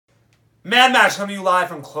Mad Max coming to you live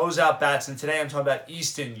from Closeout Bats, and today I'm talking about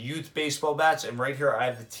Easton Youth Baseball Bats, and right here I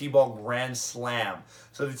have the T-Ball Grand Slam.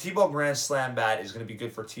 So the T-Ball Grand Slam bat is going to be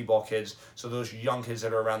good for T-Ball kids, so those young kids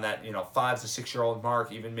that are around that 5 to 6 year old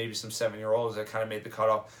mark, even maybe some 7-year-olds that kind of made the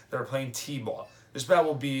cutoff, that are playing T-Ball. This bat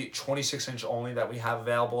will be 26-inch only that we have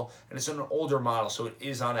available, and it's an older model, so it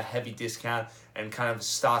is on a heavy discount, and kind of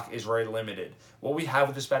stock is very limited. What we have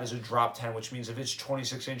with this bat is a drop 10, which means if it's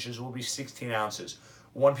 26 inches, it will be 16 ounces.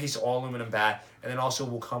 One-piece all-aluminum bat, and then also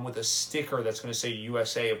will come with a sticker that's going to say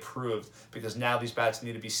USA approved, because now these bats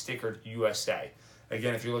need to be stickered USA.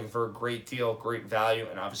 Again, if you're looking for a great deal, great value,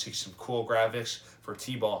 and obviously some cool graphics for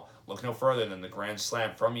T-Ball, look no further than the Grand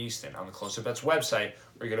Slam from Easton on the Close Up Bets website,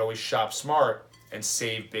 where you can always shop smart and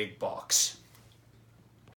save big bucks.